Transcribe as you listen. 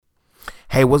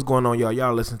Hey, what's going on, y'all?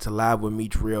 Y'all listen to Live with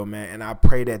Meech Real, man, and I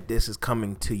pray that this is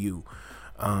coming to you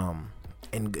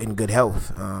in good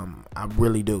health. I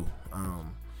really do.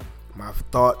 My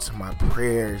thoughts, my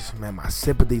prayers, man, my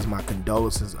sympathies, my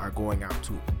condolences are going out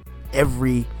to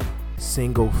every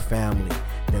single family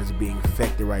that is being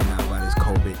affected right now by this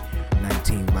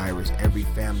COVID-19 virus. Every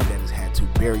family that has had to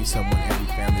bury someone, every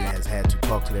family that has had to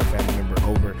talk to their family member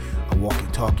over a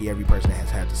walkie-talkie, every person that has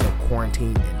had to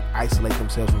self-quarantine and isolate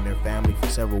themselves from their family for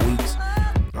several weeks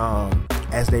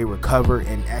as they recover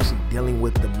and actually dealing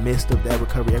with the midst of that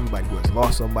recovery. Everybody who has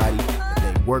lost somebody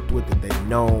that they worked with, that they've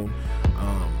known,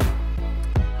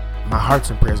 my hearts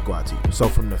and prayers go out to you. So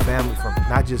from the family, from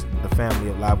not just the family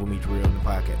of Live with Meech Real in the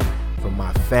podcast, from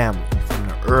my family, from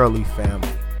the early family,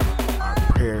 our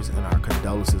prayers and our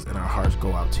condolences and our hearts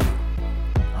go out to you.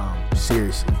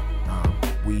 Seriously,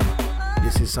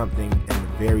 this is something, in the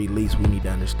very least, we need to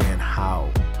understand how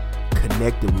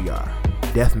connected we are.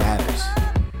 Death matters,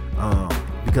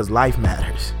 because life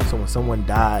matters. So when someone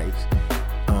dies,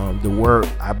 the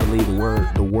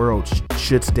world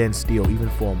should stand still, even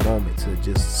for a moment, to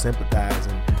just sympathize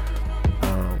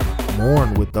and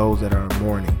mourn with those that are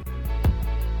mourning.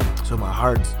 So my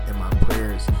hearts and my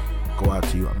prayers go out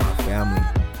to you. My family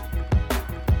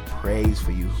prays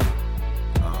for you,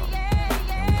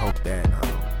 and we hope that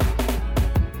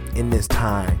in this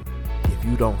time, if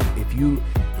you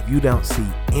don't see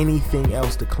anything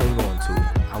else to cling on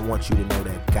to, I want you to know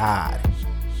that God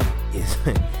is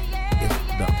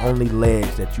the only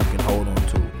ledge that you can hold on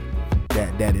to,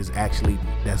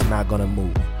 that's not gonna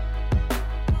move.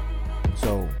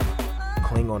 So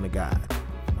cling on to God.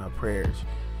 My prayers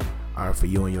are for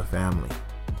you and your family,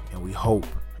 and we hope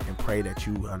and pray that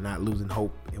you are not losing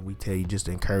hope, and we tell you, just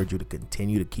to encourage you to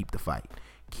continue to keep the fight,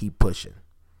 keep pushing.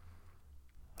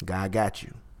 God got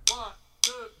you.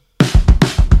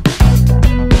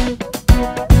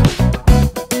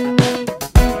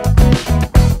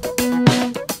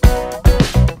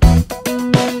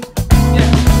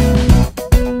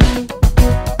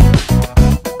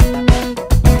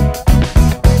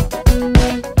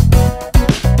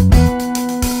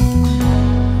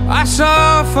 I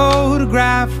saw a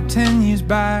photograph from 10 years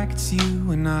back. It's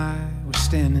you and I were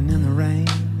standing in the rain,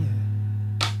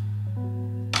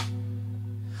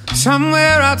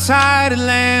 somewhere outside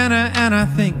Atlanta, and I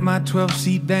think my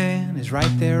 12-seat band is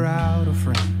right there out of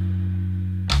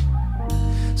frame.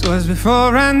 So as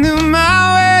before I knew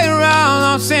my way around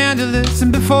Los Angeles,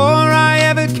 and before I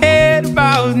ever cared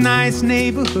about nice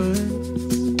neighborhoods,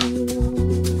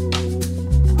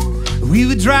 we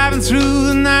were driving through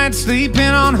the night, sleeping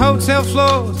on hotel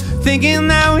floors, thinking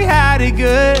that we had it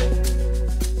good.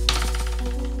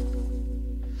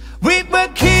 We were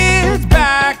kids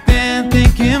back then,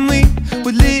 thinking we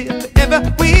would live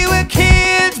forever. We were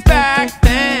kids back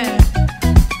then.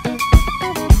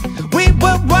 We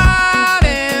were wild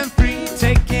and free,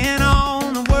 taking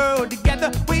on the world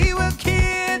together. We were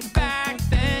kids back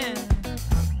then.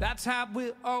 That's how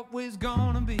we're always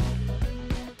gonna be.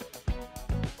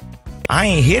 I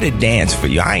ain't here to dance for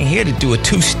you. I ain't here to do a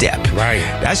two-step. Right.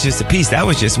 That's just a piece. That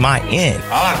was just my end.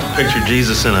 I like to picture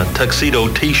Jesus in a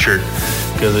tuxedo t-shirt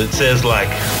because it says, like,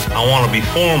 I want to be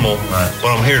formal, but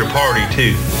I'm here to party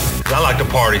too. I like to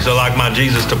party, so I like my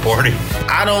Jesus to party.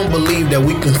 I don't believe that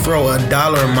we can throw a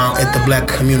dollar amount at the black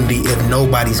community if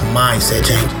nobody's mindset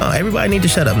changes. Everybody need to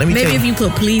shut up. Let me tell Maybe you. if you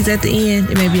put please at the end,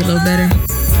 it may be a little better.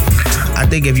 I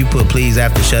think if you put please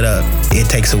after shut up, it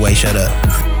takes away shut up.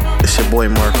 It's your boy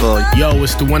Marco. Yo,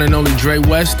 it's the one and only Dre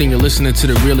West, and you're listening to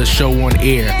the realest show on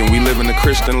air. And we live in the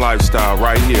Christian lifestyle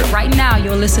right here. Right now,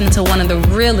 you're listening to one of the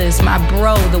realest, my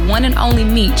bro, the one and only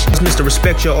Meech. It's Mr.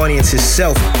 Respect Your Audience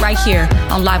himself. Right here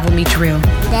on Live with Meech Real.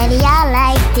 Daddy, I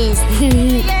like this.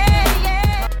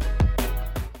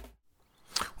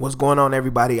 What's going on,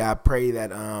 everybody? I pray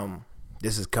that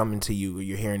this is coming to you, or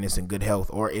you're hearing this in good health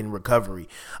or in recovery.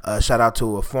 Shout out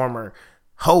to a former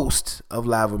host of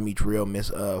Live with Meech Real, Miss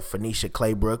Phoenicia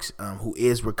Claybrooks, who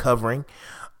is recovering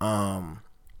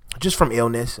just from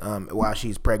illness while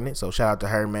she's pregnant. So shout out to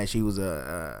her, man. She was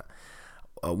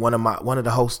one of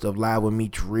the hosts of Live with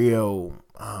Meech Real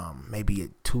maybe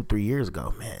 2-3 years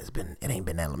ago. Man, it ain't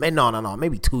been that long. No,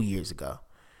 maybe 2 years ago.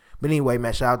 But anyway,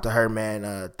 man, shout out to her,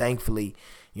 man. Thankfully,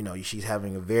 you know, she's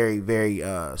having a very, very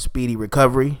speedy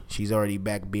recovery. She's already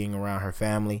back being around her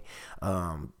family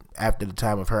after the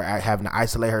time of her having to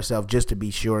isolate herself just to be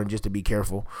sure and just to be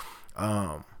careful.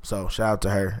 So shout out to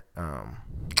her.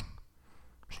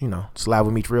 You know, it's Live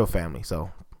with Meech Real family.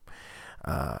 So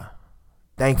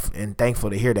thankful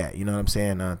to hear that. You know what I'm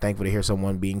saying? Thankful to hear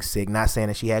someone being sick. Not saying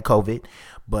that she had COVID,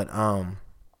 but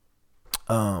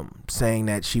saying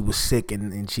that she was sick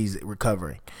and she's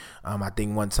recovering. I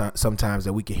think sometimes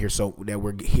that we can hear that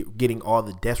we're getting all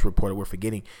the deaths reported. We're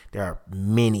forgetting there are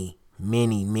many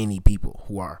people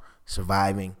who are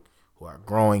surviving, who are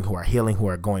growing, who are healing, who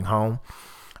are going home.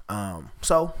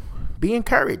 So be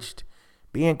encouraged,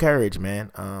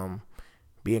 man.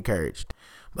 Be encouraged.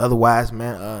 Otherwise,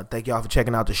 man, thank y'all for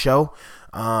checking out the show.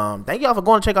 Thank y'all for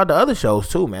going to check out the other shows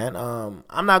too, man.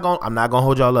 I'm not gonna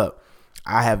hold y'all up.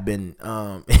 I have been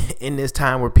in this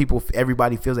time where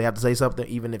everybody feels they have to say something,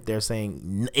 even if they're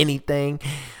saying anything.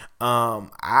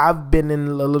 I've been in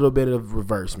a little bit of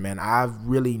reverse, man. I've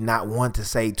really not want to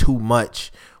say too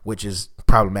much, which is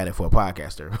problematic for a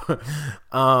podcaster.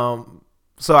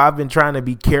 So I've been trying to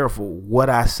be careful what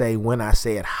I say, when I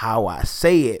say it, how I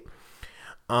say it,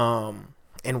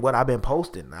 and what I've been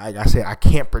posting. Like I said, I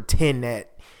can't pretend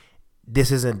that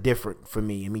this isn't different for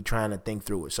me and me trying to think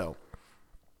through it. So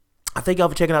I thank y'all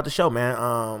for checking out the show, man.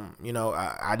 I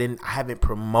haven't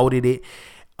promoted it.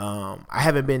 I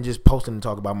haven't been just posting and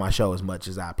talking about my show as much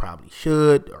as I probably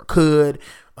should or could.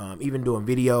 Even doing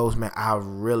videos, man, I've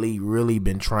really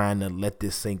been trying to let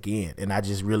this sink in, and I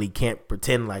just really can't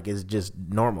pretend like it's just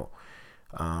normal.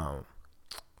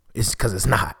 It's because it's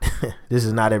not. This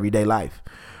is not everyday life.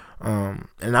 And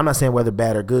I'm not saying whether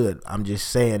bad or good. I'm just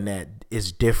saying that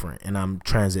it's different, and I'm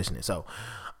transitioning. So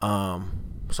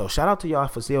shout out to y'all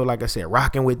for still, like I said,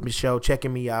 rocking with me show,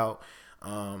 checking me out.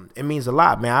 It means a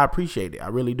lot, man. I appreciate it. I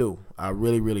really do. I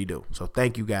really do. So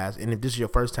thank you guys. And if this is your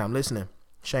first time listening,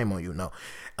 shame on you. No.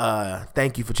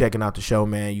 Thank you for checking out the show,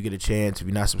 man. You get a chance. If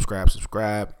you're not subscribed,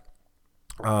 subscribe.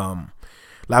 Live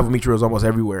with Meechreal is almost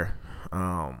everywhere.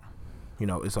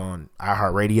 It's on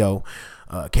iHeartRadio,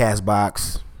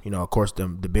 Castbox. Of course, the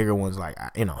bigger ones, like,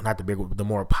 not the bigger, but the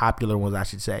more popular ones, I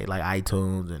should say, like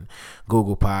iTunes and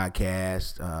Google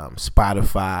Podcasts,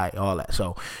 Spotify, all that.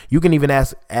 So you can even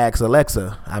ask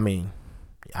Alexa. I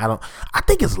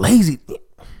think it's lazy.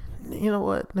 You know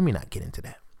what? Let me not get into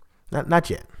that.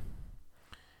 Not yet.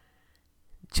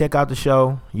 Check out the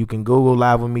show. You can Google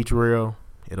Live with Meechreal.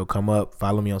 It'll come up.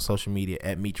 Follow me on social media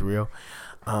at Meechreal.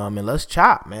 And let's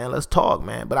chop, man. Let's talk,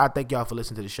 man. But I thank y'all for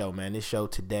listening to the show, man. This show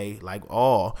today, like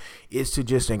all, is to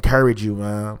just encourage you,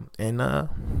 man. And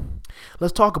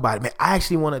let's talk about it, man. I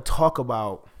actually want to talk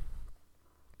about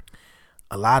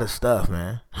a lot of stuff,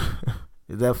 man.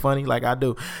 Is that funny? Like I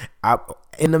do.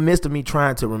 In the midst of me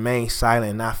trying to remain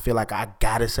silent and I feel like I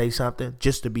gotta say something,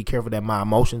 just to be careful that my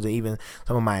emotions and even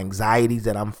some of my anxieties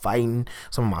that I'm fighting,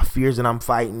 some of my fears that I'm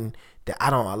fighting, that I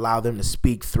don't allow them to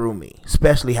speak through me,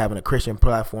 especially having a Christian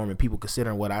platform and people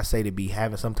considering what I say to be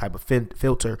having some type of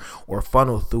filter or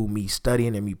funnel through me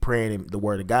studying and me praying in the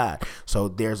word of God. So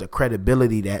there's a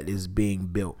credibility that is being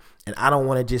built, and I don't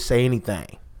want to just say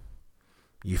anything.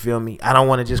 You feel me? I don't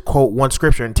want to just quote one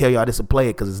scripture and tell y'all this is a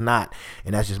plague, because it's not,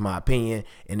 and that's just my opinion,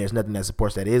 and there's nothing that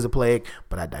supports that it is a plague,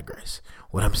 but I digress.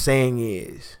 What I'm saying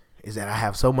is that I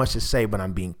have so much to say, but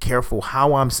I'm being careful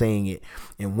how I'm saying it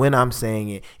and when I'm saying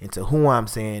it and to who I'm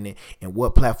saying it and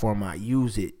what platform I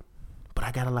use it. But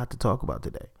I got a lot to talk about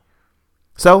today.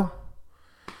 So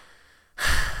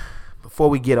before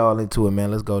we get all into it, man,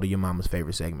 let's go to your mama's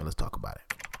favorite segment. Let's talk about it.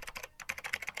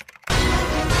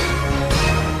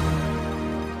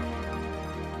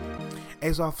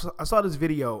 Hey, so I saw this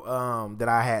video that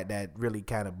I had that really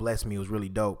kind of blessed me. It was really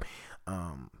dope.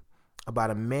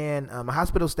 About a man, a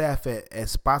hospital staff at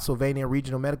Spotsylvania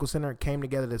Regional Medical Center came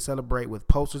together to celebrate with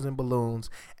posters and balloons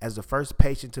as the first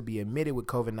patient to be admitted with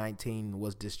COVID-19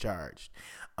 was discharged.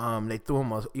 They threw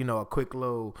him a quick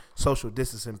little social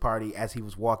distancing party as he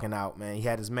was walking out. Man, he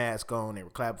had his mask on. They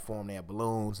were clapping for him. They had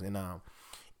balloons, and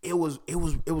it was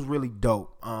really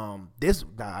dope. I'll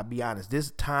be honest,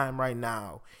 this time right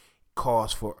now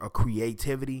calls for a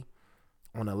creativity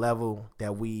on a level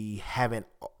that we haven't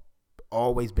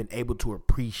always been able to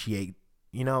appreciate,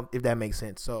 if that makes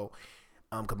sense. So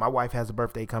because my wife has a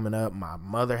birthday coming up, my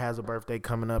mother has a birthday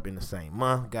coming up in the same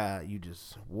month. God, you got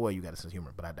a sense of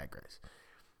humor, but I digress.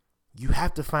 You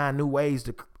have to find new ways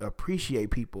to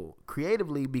appreciate people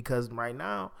creatively, because right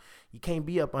now you can't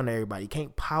be up under everybody. You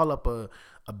can't pile up a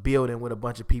building with a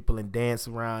bunch of people and dance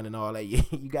around and all that.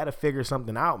 You got to figure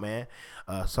something out, man.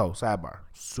 So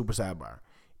super sidebar.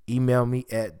 Email me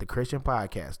at The Christian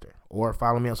Podcaster or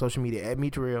follow me on social media at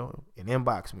Meechreal and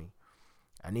inbox me.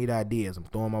 I need ideas. I'm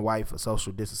throwing my wife a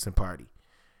social distancing party.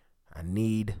 I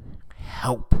need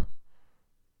help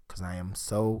because I am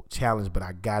so challenged, but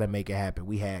I got to make it happen.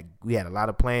 We had a lot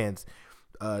of plans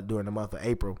during the month of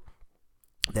April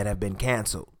that have been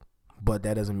canceled, but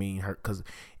that doesn't mean hurt, because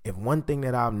if one thing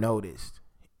that I've noticed,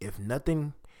 if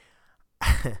nothing,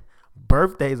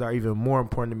 Birthdays are even more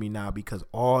important to me now because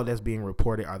all that's being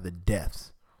reported are the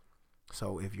deaths.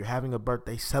 So if you're having a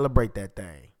birthday, celebrate that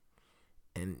thing.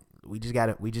 And we just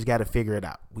gotta figure it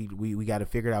out. We gotta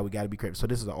figure it out. We gotta be creative. So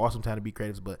this is an awesome time to be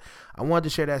creative. But I wanted to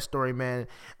share that story, man.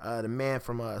 The man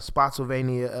from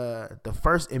Spotsylvania, the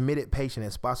first admitted patient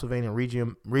at Spotsylvania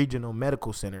Regional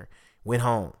Medical Center, went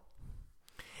home,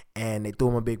 and they threw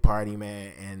him a big party,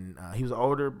 man. And he was an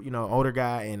older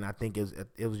guy, and I think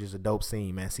it was just a dope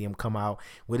scene, man. See him come out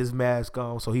with his mask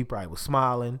on, so he probably was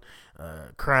smiling,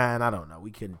 crying. I don't know.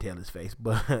 We couldn't tell his face,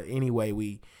 but anyway,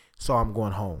 we saw him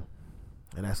going home.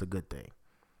 And that's a good thing.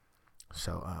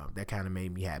 So that kind of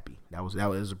made me happy. That was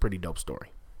a pretty dope story.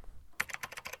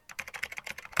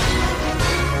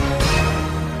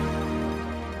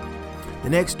 The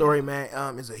next story,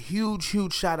 man, is a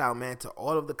huge shout out, man, to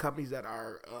all of the companies that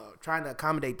are trying to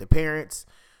accommodate the parents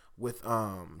with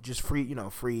just free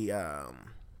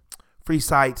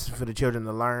sites for the children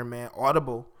to learn, man.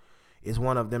 Audible is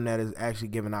one of them that is actually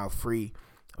giving out free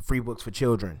books for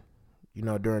children,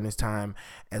 during this time,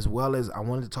 as well as I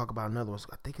wanted to talk about another one.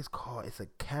 I think it's a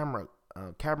camera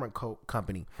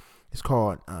company. It's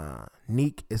called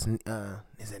is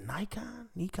it Nikon?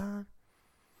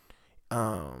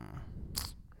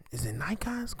 Is it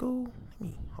Nikon School? Let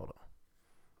me hold on,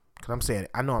 because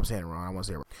I know I'm saying it wrong. I want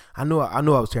to say it wrong. I knew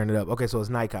I was tearing it up. Okay, so it's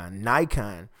Nikon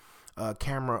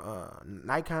camera.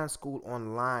 Nikon School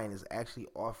Online is actually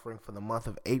offering for the month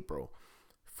of April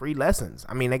free lessons.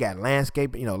 I mean, they got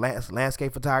landscape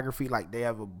photography. Like, they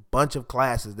have a bunch of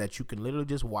classes that you can literally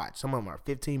just watch. Some of them are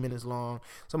 15 minutes long.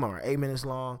 Some of them are 8 minutes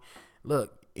long.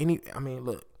 Look,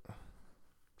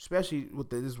 especially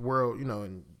with this world,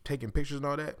 and taking pictures and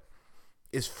all that,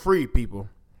 it's free, people.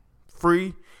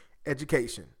 Free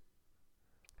education.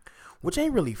 Which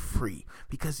ain't really free,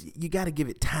 because you got to give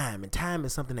it time, and time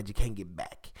is something that you can't get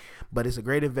back. But it's a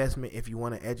great investment if you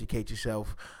want to educate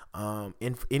yourself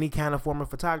in any kind of form of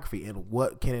photography. And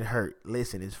what can it hurt?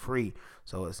 Listen, it's free.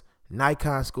 So it's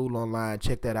Nikon School Online.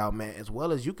 Check that out, man. As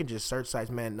well as you can just search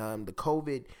sites, man. The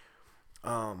COVID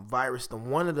virus,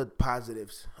 one of the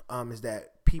positives is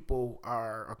that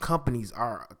companies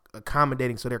are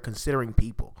accommodating, so they're considering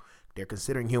people. They're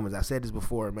considering humans. I said this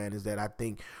before, man, is that I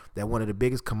think that one of the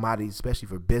biggest commodities, especially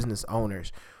for business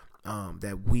owners,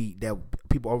 that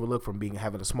people overlook, from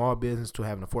having a small business to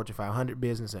having a Fortune 500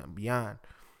 business and beyond,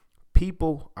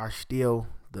 people are still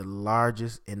the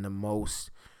largest and the most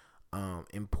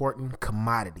important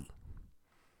commodity.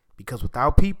 Because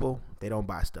without people, they don't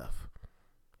buy stuff.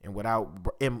 And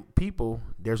without people,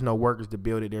 there's no workers to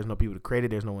build it. There's no people to create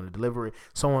it. There's no one to deliver it,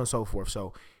 so on and so forth.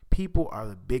 So people are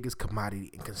the biggest commodity,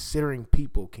 and considering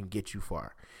people can get you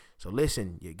far. So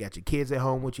listen, you got your kids at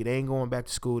home with you. They ain't going back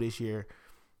to school this year.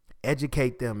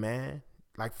 Educate them, man.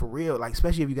 Like, for real. Like,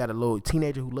 especially if you got a little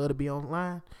teenager who love to be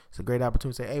online, it's a great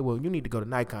opportunity to say, hey, well, you need to go to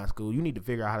Nikon School. You need to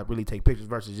figure out how to really take pictures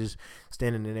versus just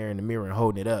standing in there in the mirror and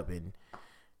holding it up and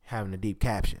having a deep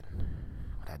caption.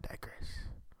 But I digress.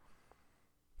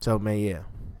 So, man, yeah.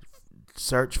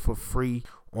 Search for free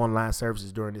online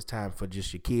services during this time for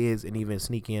just your kids, and even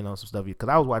sneak in on some stuff. Because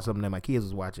I was watching something that my kids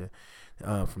was watching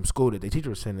from school that the teacher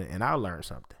was sending, and I learned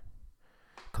something.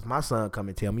 Because my son come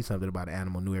and tell me something about an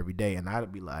animal new every day, and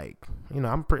I'd be like, I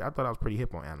thought I was pretty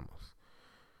hip on animals.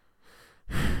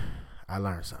 I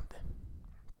learned something.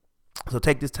 So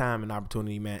take this time and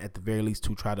opportunity, man, at the very least,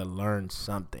 to try to learn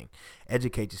something.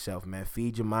 Educate yourself, man.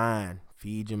 Feed your mind.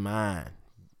 Feed your mind.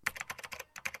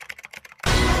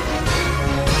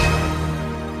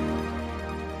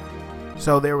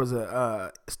 So there was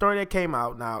a story that came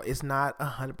out. Now, it's not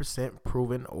 100%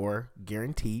 proven or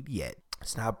guaranteed yet.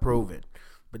 It's not proven.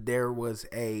 But there was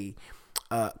a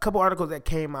couple articles that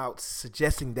came out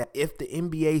suggesting that if the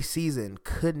NBA season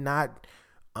could not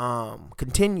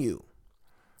continue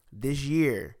this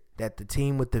year, that the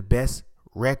team with the best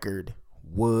record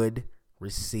would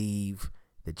receive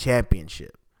the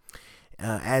championship.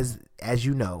 As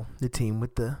you know, the team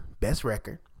with the best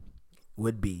record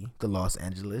would be the Los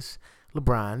Angeles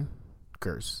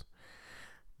LeBrongelas,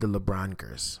 the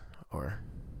LeBrongelas, or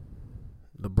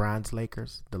LeBron's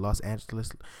Lakers, the LeBron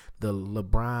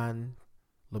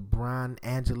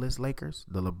Angeles Lakers,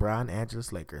 the LeBron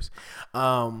Angeles Lakers,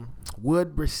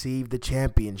 would receive the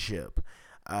championship.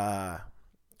 I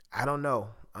don't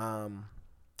know. It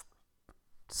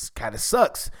kind of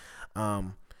sucks.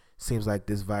 Seems like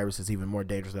this virus is even more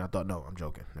dangerous than I thought. No, I'm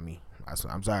joking.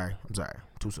 I'm sorry.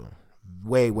 Too soon.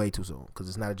 Way too soon, because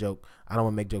it's not a joke. I don't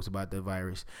want to make jokes about the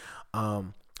virus.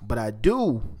 But I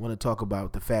do want to talk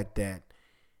about the fact that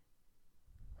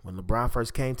when LeBron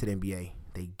first came to the NBA,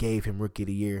 they gave him Rookie of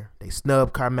the Year. They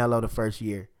snubbed Carmelo the first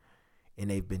year, and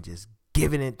they've been just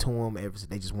giving it to him.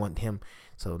 They just want him.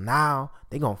 So now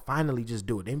they're going to finally just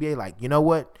do it. The NBA like, you know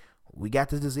what? We got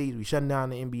this disease. We shutting down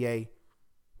the NBA.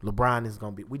 LeBron is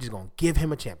going to be, we just going to give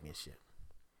him a championship.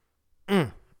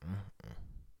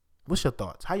 What's your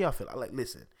thoughts? How y'all feel? Like,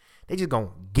 listen, they just going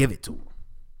to give it to him.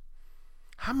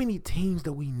 How many teams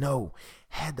do we know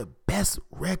had the best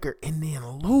record and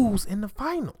then lose in the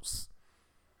finals?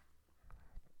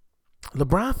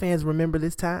 LeBron fans remember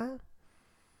this time,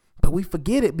 but we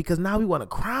forget it because now we want to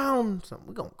crown something.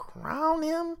 We're going to crown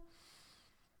him.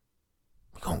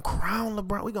 We're going to crown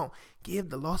LeBron. We're going to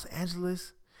give the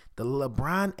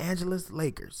LeBron Angeles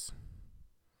Lakers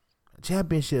a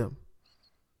championship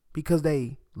because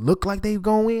they look like they're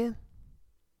going to win.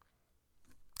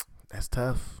 That's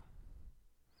tough.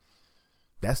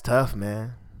 That's tough,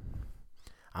 man.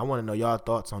 I want to know y'all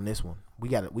thoughts on this one. We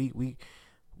got to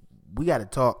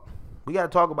talk. We got to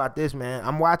talk about this, man.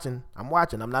 I'm watching. I'm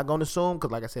not going to assume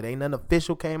because, like I said, ain't nothing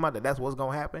official came out that that's what's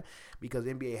going to happen because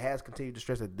NBA has continued to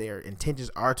stress that their intentions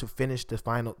are to finish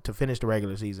the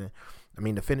regular season. I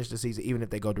mean, to finish the season, even if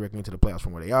they go directly into the playoffs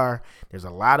from where they are. There's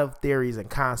a lot of theories and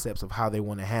concepts of how they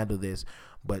want to handle this,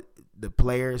 but the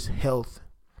players' health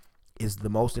is the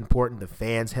most important. The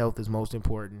fans' health is most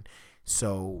important.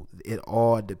 So it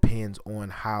all depends on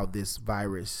how this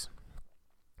virus,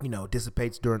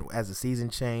 dissipates as the season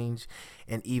change,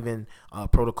 and even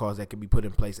protocols that can be put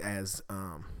in place as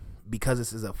because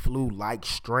this is a flu-like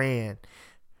strand.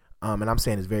 And I'm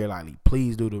saying it's very likely.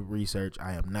 Please do the research.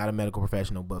 I am not a medical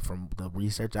professional, but from the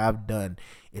research I've done,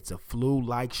 it's a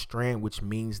flu-like strand, which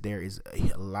means there is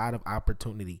a lot of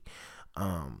opportunity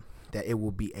that it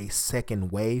will be a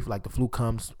second wave. Like the flu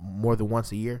comes more than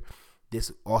once a year.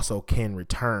 This also can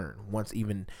return once,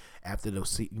 even after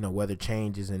the weather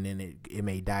changes, and then it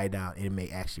may die down and it may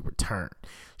actually return.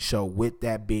 So with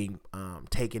that being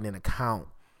taken in account,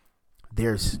 the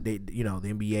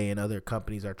NBA and other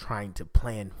companies are trying to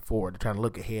plan forward. They're trying to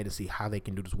look ahead to see how they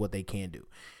can do this, what they can do.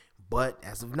 But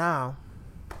as of now,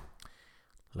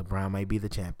 LeBron might be the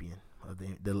champion of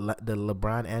the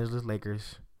LeBron Angeles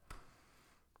Lakers.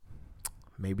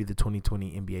 Maybe the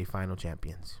 2020 NBA final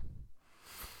champions.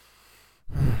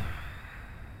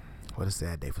 What a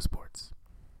sad day for sports.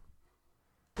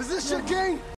 Is this your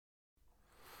game?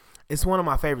 It's one of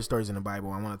my favorite stories in the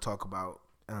Bible. I want to talk about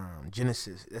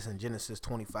Genesis. That's in Genesis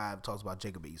 25. It talks about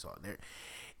Jacob and Esau.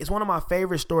 It's one of my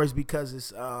favorite stories because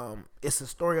it's a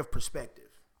story of perspective.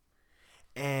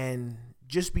 And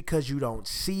just because you don't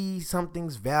see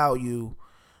something's value,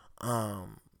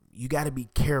 you got to be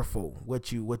careful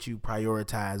what you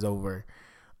prioritize over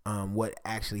what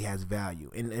actually has value.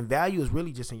 And value is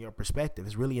really just in your perspective.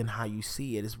 It's really in how you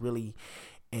see it. It's really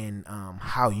in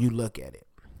how you look at it.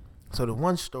 So the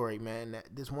one story, man,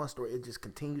 it just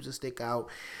continues to stick out.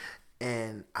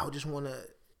 And I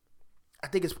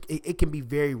think it can be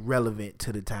very relevant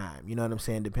to the time. You know what I'm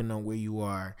saying? Depending on where you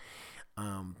are.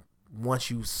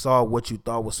 Once you saw what you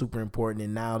thought was super important,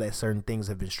 and now that certain things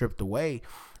have been stripped away,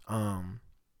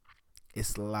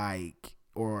 it's like,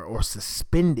 or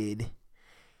suspended.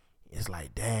 It's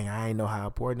like, dang, I ain't know how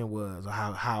important it was, or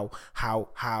how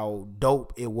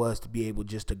dope it was to be able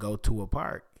just to go to a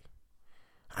park.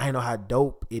 I ain't know how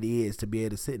dope it is to be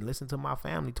able to sit and listen to my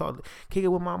family talk, kick it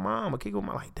with my mom, or kick it with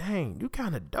like, dang, you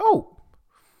kind of dope.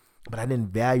 But I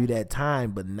didn't value that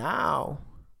time, but now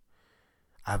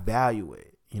I value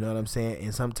it. You know what I'm saying?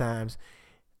 And sometimes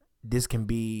this can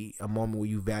be a moment where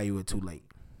you value it too late.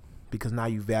 Because now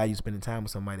you value spending time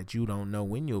with somebody that you don't know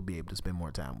when you'll be able to spend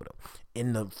more time with them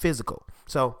in the physical.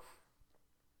 So,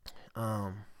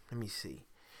 let me see.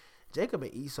 Jacob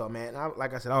and Esau, man.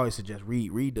 Like I said, I always suggest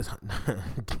read this.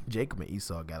 Jacob and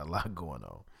Esau got a lot going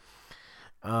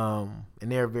on.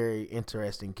 And they're very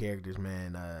interesting characters,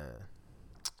 man.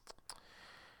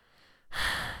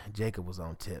 Jacob was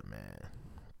on tip, man.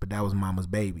 But that was mama's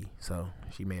baby, so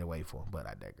she made a way for him. But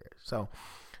I digress. So,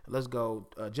 let's go.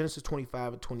 Genesis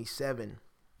 25 and 27.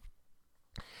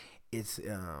 It's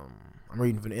I'm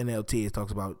reading from the NLT. It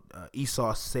talks about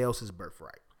Esau sells his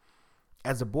birthright.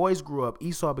 As the boys grew up,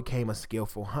 Esau became a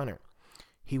skillful hunter.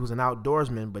 He was an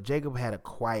outdoorsman, but Jacob had a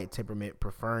quiet temperament,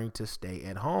 preferring to stay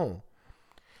at home.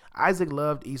 Isaac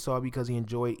loved Esau because he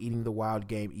enjoyed eating the wild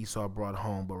game Esau brought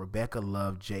home, but Rebekah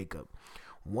loved Jacob.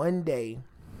 One day,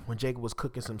 when Jacob was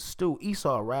cooking some stew,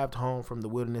 Esau arrived home from the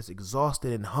wilderness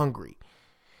exhausted and hungry.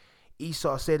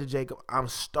 Esau said to Jacob, "I'm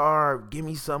starved. Give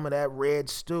me some of that red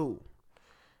stew."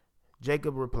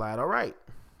 Jacob replied, "All right,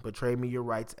 but trade me your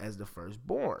rights as the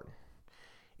firstborn."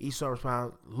 Esau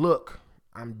responded, "Look,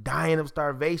 I'm dying of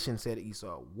starvation," said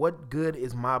Esau. "What good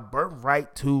is my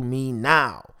birthright to me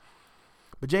now?"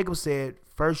 But Jacob said,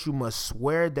 First, you must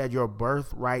swear that your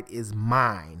birthright is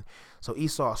mine. So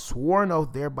Esau swore an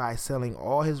oath, thereby selling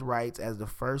all his rights as the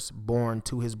firstborn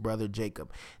to his brother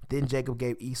Jacob. Then Jacob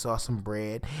gave Esau some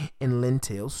bread and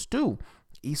lentil stew.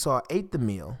 Esau ate the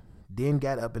meal, then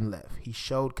got up and left. He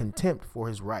showed contempt for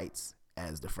his rights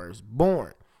as the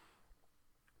firstborn.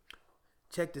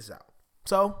 Check this out.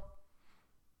 So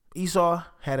Esau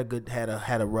had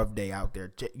a rough day out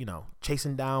there,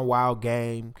 chasing down wild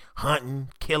game, hunting,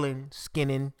 killing,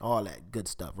 skinning, all that good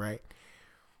stuff, right?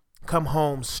 Come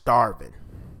home starving.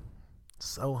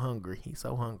 So hungry. He's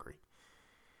so hungry.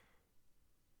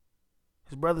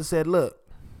 His brother said, look,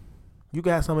 you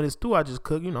got some of this stew I just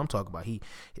cooked. I'm talking about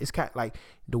it's kind of like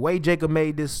the way Jacob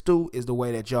made this stew is the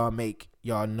way that y'all make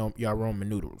y'all Roman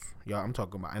noodles. I'm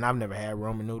talking about, and I've never had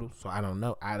Roman noodles, so I don't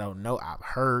know. I've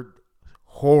heard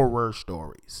horror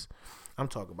stories. I'm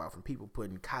talking about from people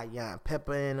putting cayenne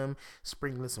pepper in them,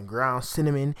 sprinkling some ground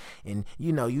cinnamon, and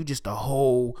you just a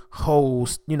whole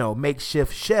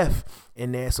makeshift chef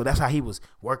in there. So that's how he was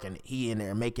working. He in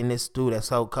there making this stew that's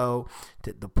so cold,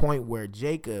 to the point where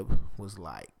Jacob was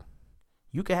like,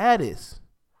 you can have this,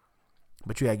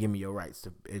 but you gotta give me your rights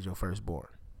as your firstborn.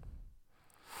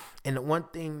 And the one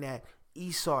thing that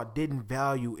Esau didn't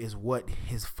value is what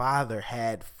his father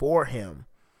had for him,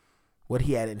 what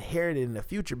he had inherited in the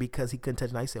future, because he couldn't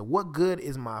touch it. He said, what good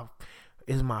is my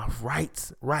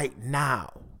rights right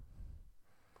now?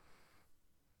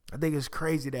 I think it's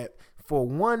crazy that for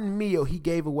one meal he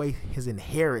gave away his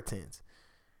inheritance.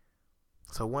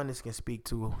 So one, this can speak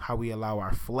to how we allow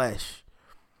our flesh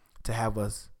to have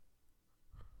us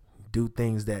do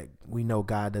things that we know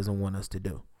God doesn't want us to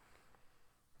do.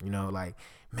 Like,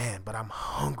 man, but I'm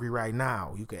hungry right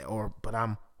now. But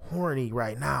I'm horny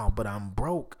right now, but I'm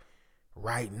broke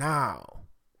right now,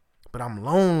 but I'm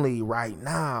lonely right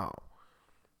now,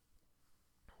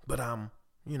 but I'm,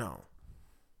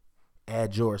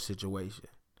 add your situation,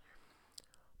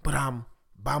 but I'm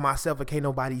by myself and can't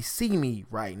nobody see me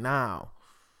right now.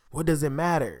 What does it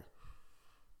matter?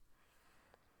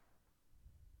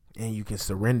 And you can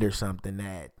surrender something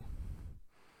that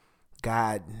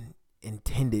God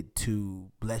intended to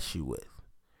bless you with.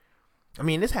 I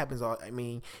mean, this happens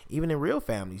even in real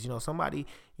families. Somebody,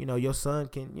 your son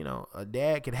can, a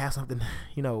dad can have something,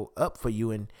 up for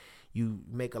you, and you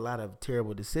make a lot of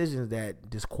terrible decisions that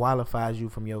disqualifies you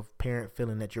from your parent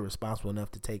feeling that you're responsible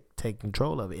enough to take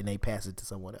control of it, and they pass it to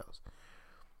someone else.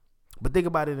 But think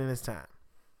about it in this time.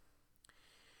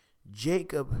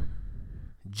 Jacob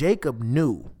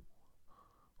knew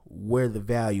where the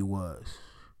value was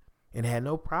and had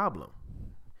no problem.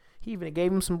 He even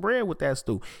gave him some bread with that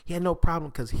stew. He had no problem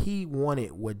because he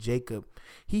wanted what Jacob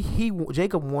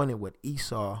wanted what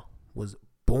Esau was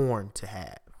born to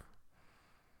have.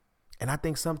 And I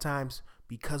think sometimes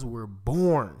because we're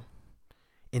born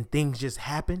and things just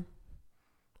happen,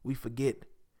 we forget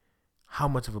how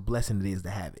much of a blessing it is to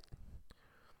have it.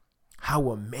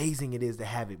 How amazing it is to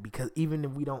have it, because even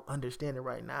if we don't understand it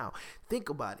right now, think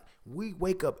about it. We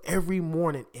wake up every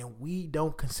morning and we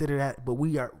don't consider that, but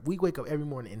we wake up every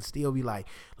morning and still be like,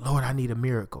 Lord, I need a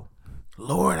miracle.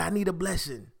 Lord, I need a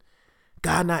blessing.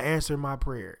 God not answering my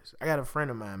prayers. I got a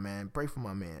friend of mine, man. Pray for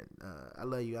my man. I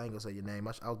love you. I ain't gonna say your name. I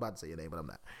was about to say your name, but I'm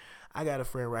not. I got a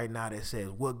friend right now that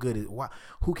says,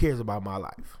 who cares about my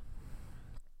life?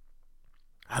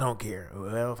 I don't care.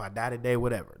 Well, if I die today,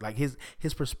 whatever. Like his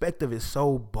perspective is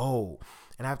so bold,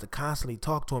 and I have to constantly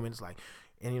talk to him. And it's like,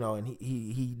 and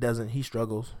he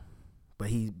struggles, but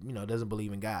he doesn't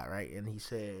believe in God, right? And he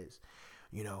says,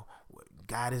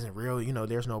 God isn't real.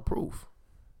 There's no proof.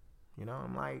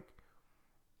 I'm like,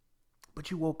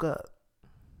 but you woke up.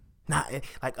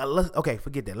 Okay,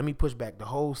 forget that. Let me push back the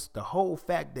whole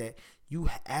fact that you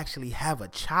actually have a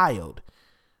child.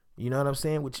 You know what I'm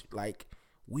saying? Which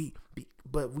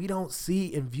but we don't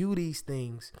see and view these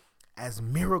things as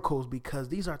miracles, because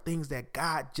these are things that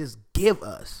God just give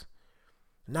us,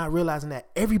 not realizing that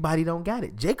everybody don't got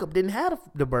it. Jacob didn't have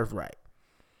the birthright.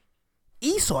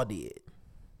 Esau did.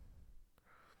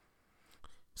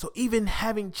 So even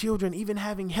having children, even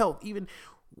having health, even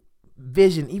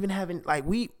vision, even having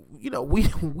we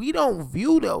don't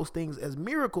view those things as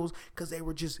miracles, because they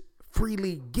were just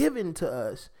freely given to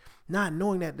us, not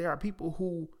knowing that there are people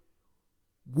who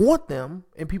want them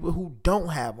and people who don't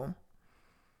have them.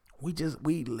 We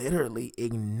literally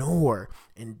ignore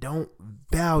and don't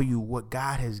value what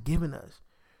God has given us.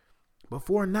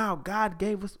 Before now, God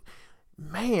gave us,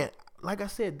 man, like I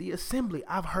said, the assembly.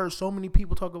 I've heard so many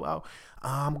people talk about,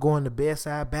 I'm going to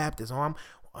Bedside Baptist, or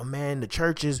the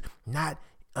church is not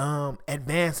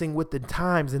advancing with the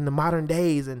times in the modern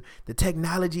days and the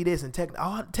technology this and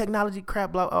all the technology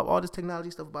crap, blah, all this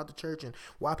technology stuff about the church and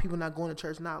why people not going to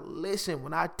church. Now listen,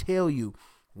 when I tell you,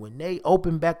 when they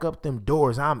open back up them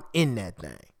doors, I'm in that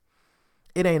thing.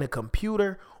 It ain't a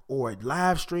computer or a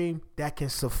live stream that can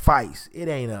suffice. It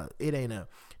ain't a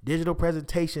digital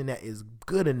presentation that is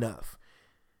good enough,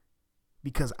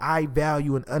 because I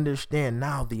value and understand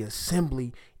now the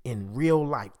assembly in real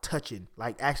life, touching,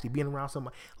 like actually being around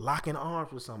somebody, locking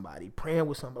arms with somebody, praying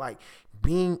with somebody, like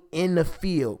being in the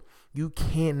field. You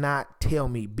cannot tell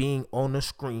me being on the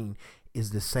screen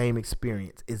is the same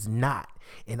experience. It's not.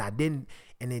 And I didn't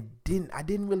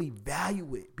really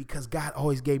value it, because God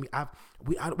always gave me,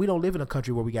 we don't live in a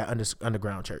country where we got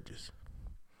underground churches.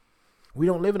 We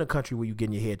don't live in a country where you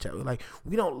getting your head chopped. Like,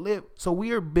 we don't live, so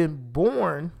we are been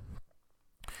born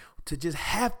to just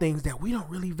have things that we don't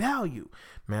really value.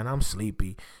 Man, I'm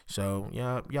sleepy. So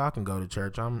y'all can go to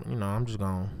church. I'm just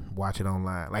gonna watch it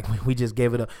online. Like, we just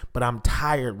gave it up. But I'm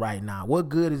tired right now. What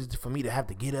good is it for me to have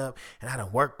to get up and I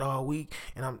done worked all week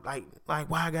and I'm like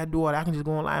why I gotta do all that? I can just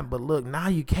go online. But look, now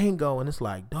you can't go, and it's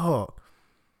like, dog,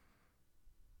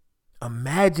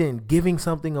 imagine giving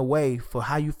something away for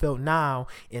how you felt now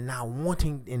and now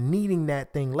wanting and needing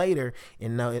that thing later,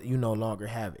 and now you no longer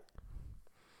have it.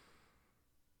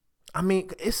 I mean,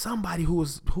 it's somebody who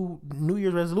New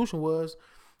Year's resolution was,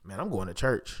 man, I'm going to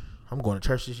church. I'm going to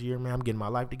church this year, man. I'm getting my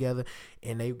life together.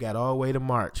 And they got all the way to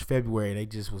March, February. They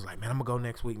just was like, man, I'm going to go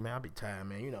next week, man. I'll be tired,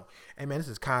 man. Hey, man, this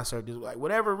is concert. This, like,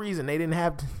 whatever reason, they didn't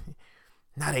have to.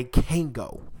 Now they can't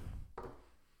go.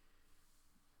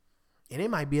 And it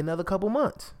might be another couple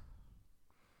months.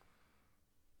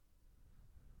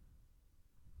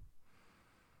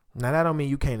 Now, that don't mean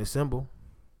you can't assemble.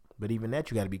 But even that,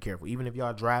 you got to be careful. Even if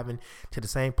y'all driving to the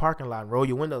same parking lot, roll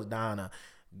your windows down,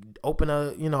 open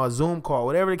a Zoom call,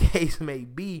 whatever the case may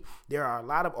be, there are a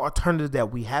lot of alternatives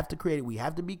that we have to create. We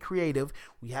have to be creative.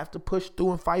 We have to push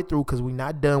through and fight through, because we're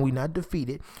not done. We're not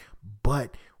defeated.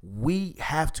 But we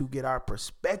have to get our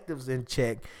perspectives in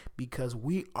check, because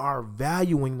we are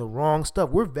valuing the wrong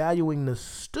stuff. We're valuing the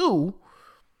stew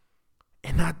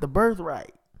and not the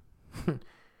birthright.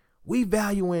 We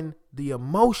valuing the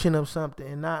emotion of something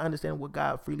and not understanding what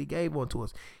God freely gave unto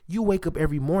us. You wake up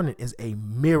every morning is a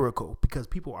miracle, because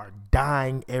people are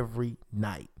dying every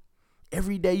night.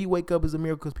 Every day you wake up is a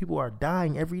miracle, because people are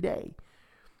dying every day.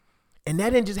 And that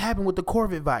didn't just happen with the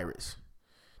COVID virus.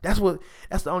 That's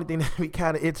the only thing that be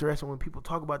kind of interesting when people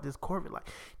talk about this COVID. Like,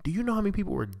 do you know how many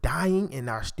people were dying and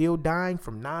are still dying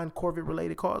from non-COVID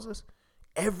related causes?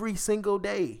 Every single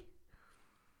day.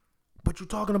 But you're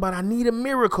talking about, I need a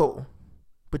miracle,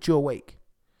 but you're awake.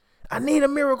 I need a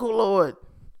miracle, Lord,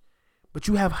 but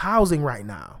you have housing right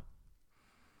now.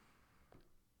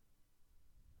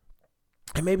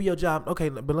 And maybe your job, okay,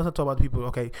 but let's not talk about the people,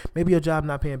 okay, maybe your job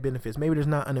not paying benefits. Maybe there's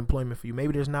not unemployment for you.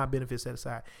 Maybe there's not benefits set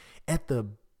aside. At the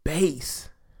base,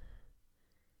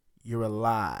 you're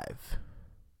alive.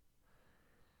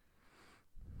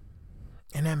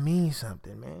 And that means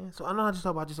something, man. So I'm not just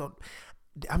talking about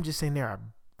I'm just saying there are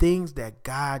things that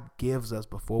God gives us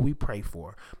before we pray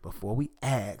for, before we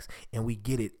ask, and we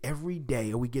get it every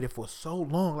day, or we get it for so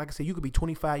long. Like I said, you could be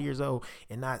 25 years old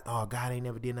and not, oh, God ain't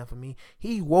never did nothing for me.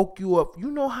 He woke you up. You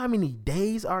know how many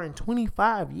days are in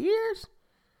 25 years?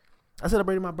 I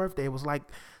celebrated my birthday. It was like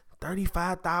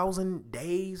 35,000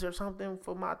 days or something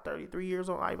for my 33 years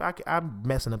old life. I'm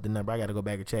messing up the number. I got to go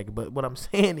back and check it. But what I'm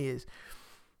saying is,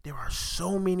 there are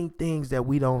so many things that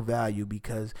we don't value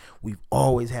because we've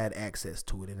always had access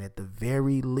to it. And at the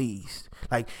very least,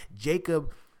 like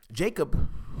Jacob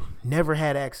never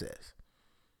had access.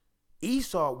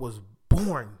 Esau was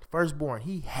firstborn.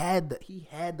 He had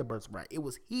the birthright. It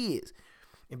was his.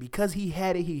 And because he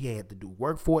had it, he had to do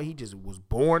work for it. He just was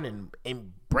born and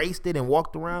embraced it and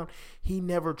walked around. He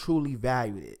never truly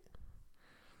valued it.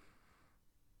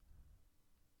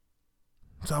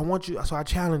 So I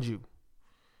challenge you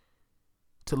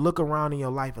to look around in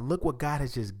your life and look what God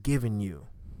has just given you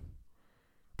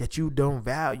that you don't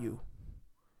value.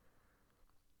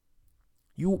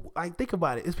 You think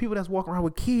about it. It's people that's walking around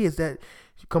with kids that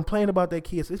complain about their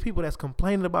kids. It's people that's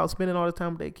complaining about spending all the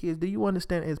time with their kids. Do you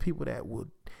understand? It's people that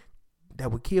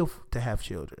would kill to have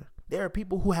children. There are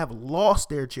people who have lost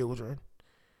their children.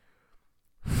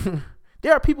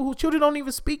 There are people whose children don't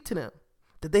even speak to them,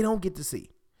 that they don't get to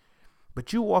see.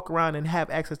 But you walk around and have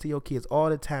access to your kids all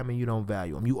the time and you don't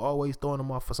value them. You always throwing them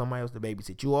off for somebody else to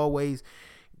babysit. You always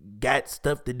got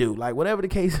stuff to do. Like whatever the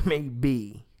case may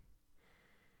be.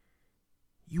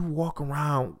 You walk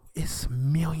around it's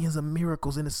millions of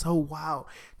miracles, and it's so wild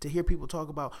to hear people talk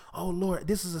about, oh Lord,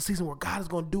 this is a season where God is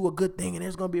going to do a good thing and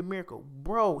there's going to be a miracle.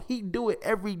 Bro, he do it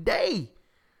every day.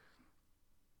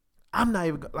 I'm not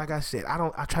even, like I said,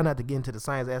 I try not to get into the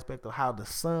science aspect of how the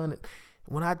sun,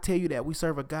 when I tell you that we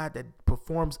serve a God that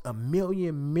performs a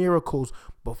million miracles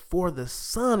before the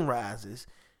sun rises,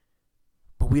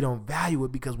 but we don't value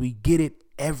it because we get it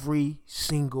every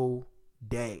single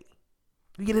day.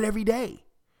 We get it every day.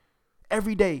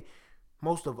 Every day,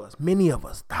 most of us, many of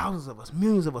us, thousands of us,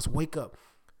 millions of us wake up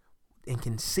and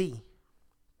can see,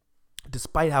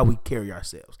 despite how we carry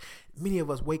ourselves. Many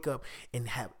of us wake up and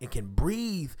can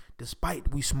breathe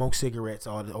despite we smoke cigarettes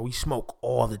or we smoke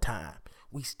all the time.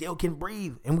 We still can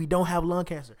breathe and we don't have lung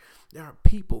cancer.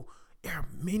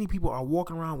 Many people are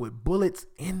walking around with bullets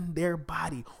in their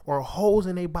body or holes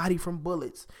in their body from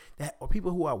bullets, or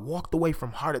people who have walked away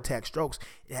from heart attack, strokes,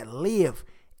 that live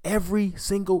every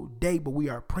single day. But we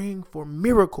are praying for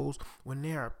miracles when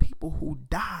there are people who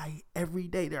die every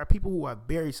day. There are people who have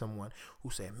buried someone who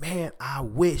say, man, I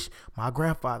wish my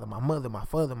grandfather, my mother, my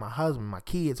father, my husband, my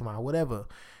kids, my whatever,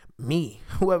 me,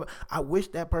 whoever, I wish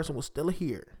that person was still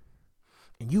here.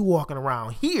 And you walking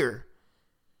around here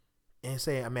and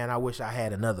saying, man, I wish I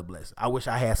had another blessing. I wish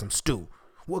I had some stew.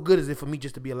 What good is it for me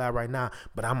just to be alive right now,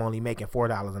 but I'm only making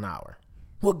 $4 an hour?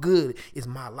 What good is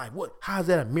my life? How is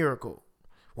that a miracle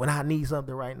when I need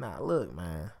something right now? Look,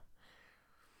 man,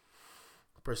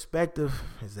 perspective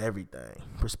is everything.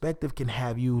 Perspective can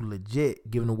have you legit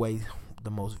giving away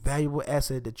the most valuable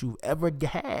asset that you've ever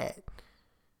had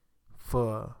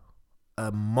for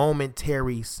a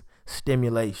momentary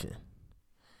stimulation.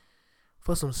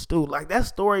 For some stew. Like, that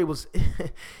story was,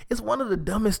 it's one of the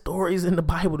dumbest stories in the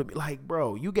Bible to be like,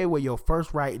 bro, you gave away your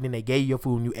first right and then they gave you your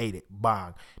food and you ate it.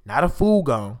 Bang. Not a food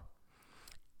gone.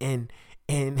 And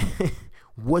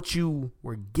what you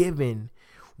were given,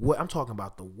 what I'm talking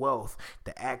about, the wealth,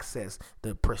 the access,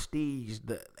 the prestige,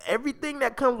 everything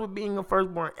that comes with being a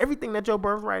firstborn, everything that your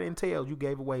birthright entails, you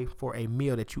gave away for a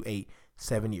meal that you ate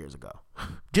 7 years ago.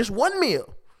 Just one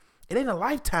meal. It ain't a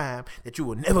lifetime that you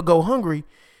will never go hungry.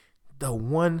 The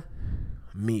one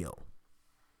meal.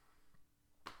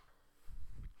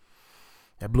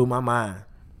 That blew my mind.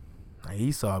 Like,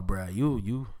 Esau, bro,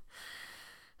 you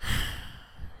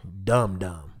dumb.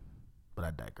 But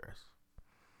I digress.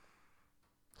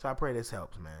 So I pray this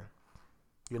helps, man.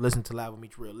 You're listening to Live with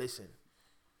MeechReal. Listen.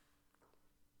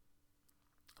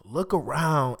 Look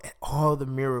around at all the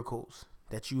miracles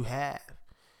that you have.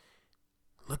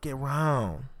 Look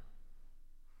around.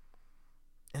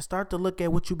 And start to look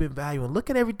at what you've been valuing. Look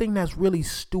at everything that's really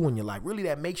stewing your life. Really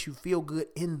that makes you feel good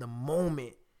in the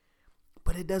moment.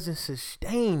 But it doesn't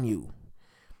sustain you.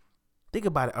 Think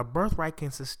about it. A birthright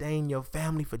can sustain your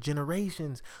family for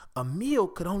generations. A meal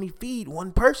could only feed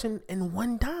one person in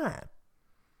one time.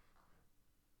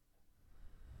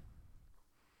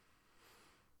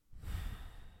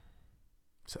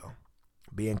 So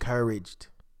be encouraged.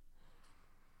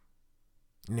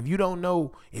 And if you don't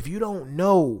know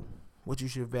what you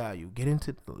should value, get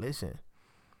into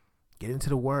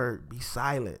the word, be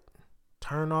silent,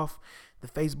 turn off the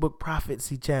Facebook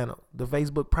prophecy channel,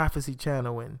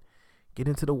 and get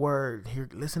into the word.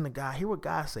 Listen to God, hear what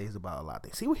God says about a lot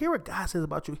of things. Hear what God says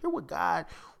about you, hear what God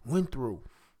went through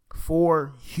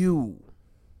for you.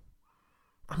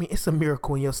 I mean, it's a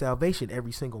miracle in your salvation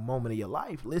every single moment of your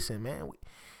life. Listen, man,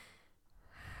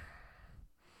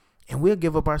 and we'll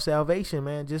give up our salvation,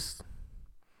 man, just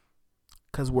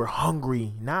because we're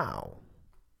hungry now.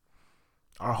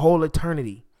 Our whole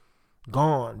eternity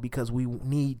gone because we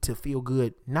need to feel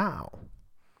good now.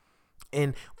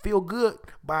 And feel good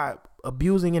by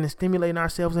abusing and stimulating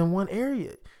ourselves in one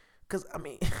area. Because, I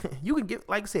mean, you can get,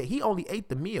 like I said, he only ate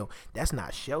the meal. That's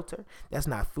not shelter. That's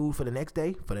not food for the next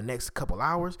day, for the next couple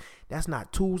hours. That's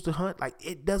not tools to hunt. Like,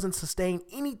 it doesn't sustain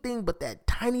anything but that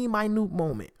tiny, minute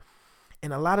moment.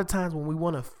 And a lot of times when we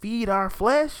want to feed our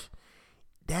flesh,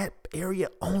 that area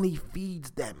only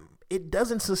feeds them. It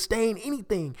doesn't sustain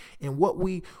anything. And what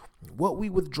we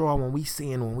withdraw when we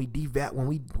sin, when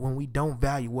we don't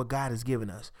value what God has given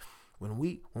us, when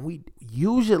we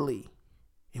usually,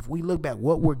 if we look back,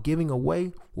 what we're giving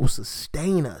away will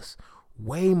sustain us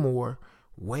way more,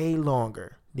 way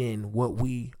longer than what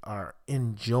we are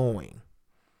enjoying.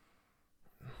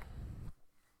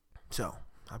 So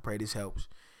I pray this helps.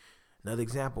 Another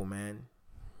example, man.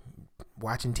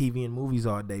 Watching TV and movies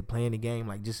all day, playing the game,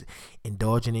 like just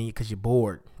indulging in it because you're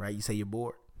bored, right? You say you're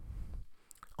bored.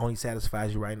 Only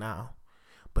satisfies you right now.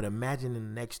 But imagine in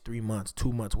the next 3 months,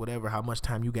 2 months, whatever, how much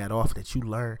time you got off that you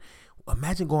learn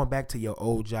Imagine going back to your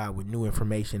old job with new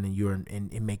information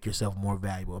and make yourself more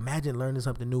valuable. Imagine learning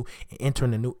something new and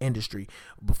entering a new industry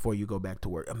before you go back to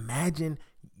work. Imagine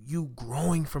you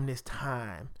growing from this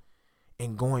time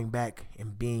and going back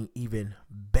and being even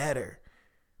better.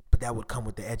 But that would come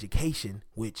with the education,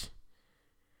 which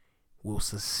will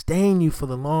sustain you for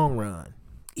the long run,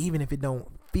 even if it don't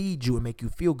feed you and make you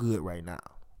feel good right now.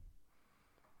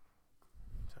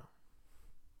 So,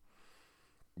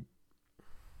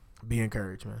 be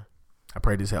encouraged, man. I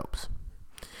pray this helps.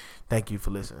 Thank you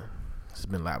for listening. This has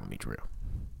been Live with Meech Real.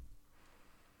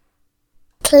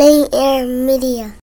 Clean Air Media.